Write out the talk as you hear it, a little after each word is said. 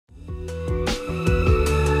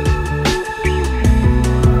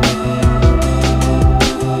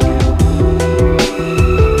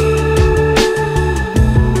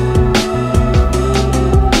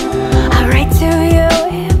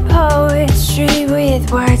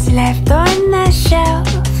words left on the shelf,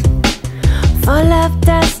 full of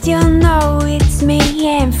dust, you'll know it's me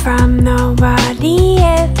and from nobody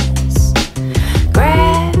else.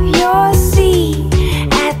 Grab your seat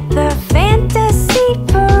at the fantasy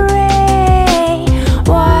parade.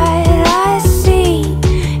 What I see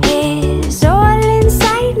is all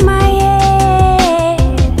inside my head.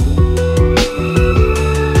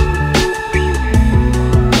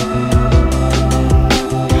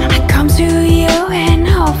 I come to you and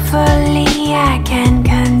hopefully I can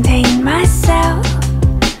contain myself.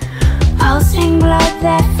 Pulsing blood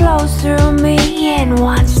that flows through me and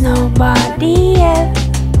wants nobody else.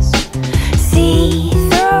 See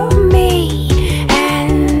through me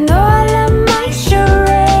and all of my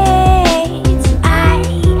charades. I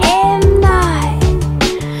am not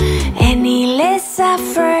any less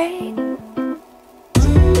afraid.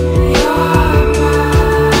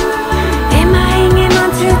 Am I hanging on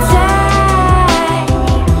too tight?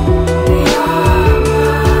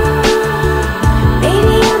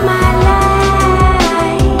 Baby, you're my light.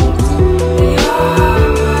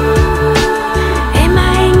 Am I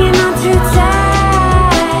hanging on too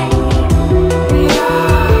tight?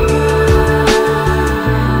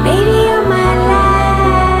 Baby, you're my light.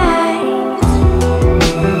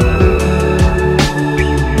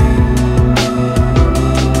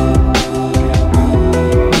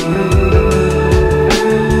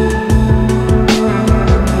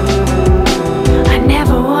 I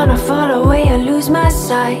never wanna fall away or lose my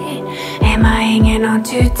sight. Am I hanging on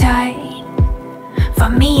too tight? For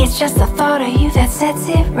me it's just the thought of you that sets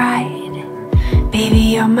it right. Baby,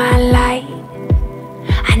 you're my light.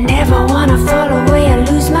 I never wanna fall away or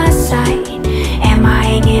lose my sight. Am I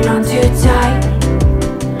hanging on too tight?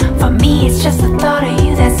 For me it's just the thought of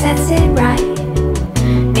you that sets it right.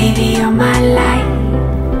 Baby, you're my light.